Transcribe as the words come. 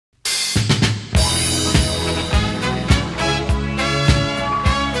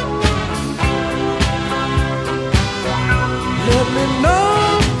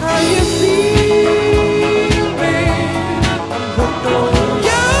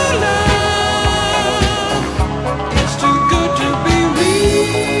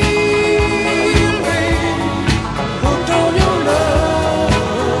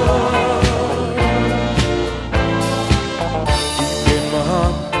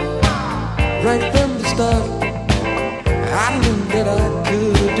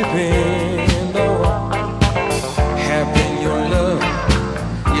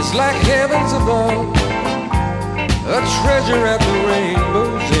treasure at the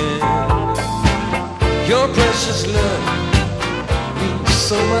rainbow's end. Your precious love means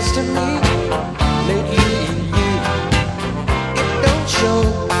so much to me. Lately in you, it don't show.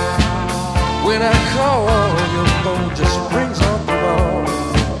 When I call, your phone just rings off the wall.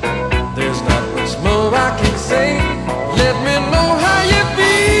 There's not much more I can say. Let me know how you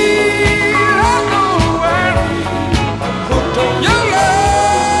feel. I know I'm hooked on your love.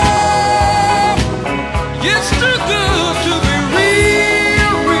 It's too good to be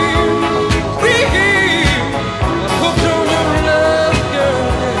real, real, real. I'm hooked on your love, girl,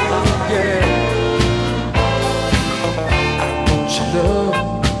 yeah, yeah. I want your love.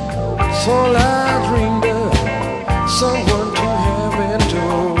 It's all I dreamed of, someone to have and to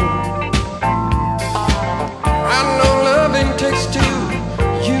hold. I know loving takes two,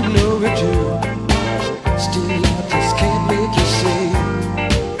 you know it too. Still, I just can't make you see.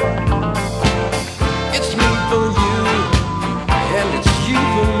 It's me for you, and it's you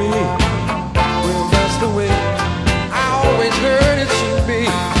for me. Well, that's the way I always heard it should be.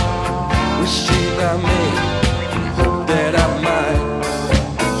 Wishing I may, hope that I might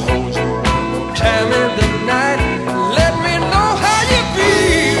hold you one more time in the night. Let me know how you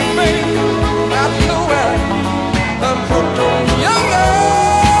feel, baby. I know I'm hooked on your love.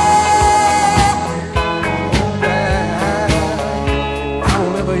 I'll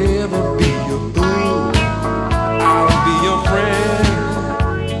never ever be your fool. I'll be your friend.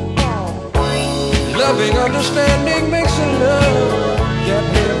 Loving understanding makes a love that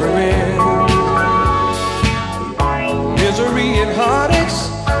never ends. Misery and heartaches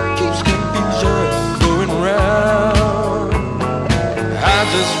keeps confusion going round. I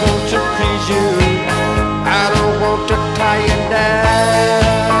just want to please you, I don't want to tie you down.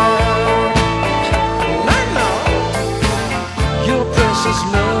 No, your precious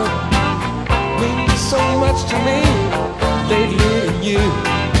love means so much to me. Lately in you,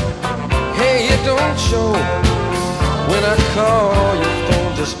 hey, it don't show. When I call, your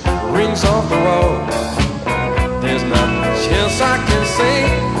phone just rings off the wall.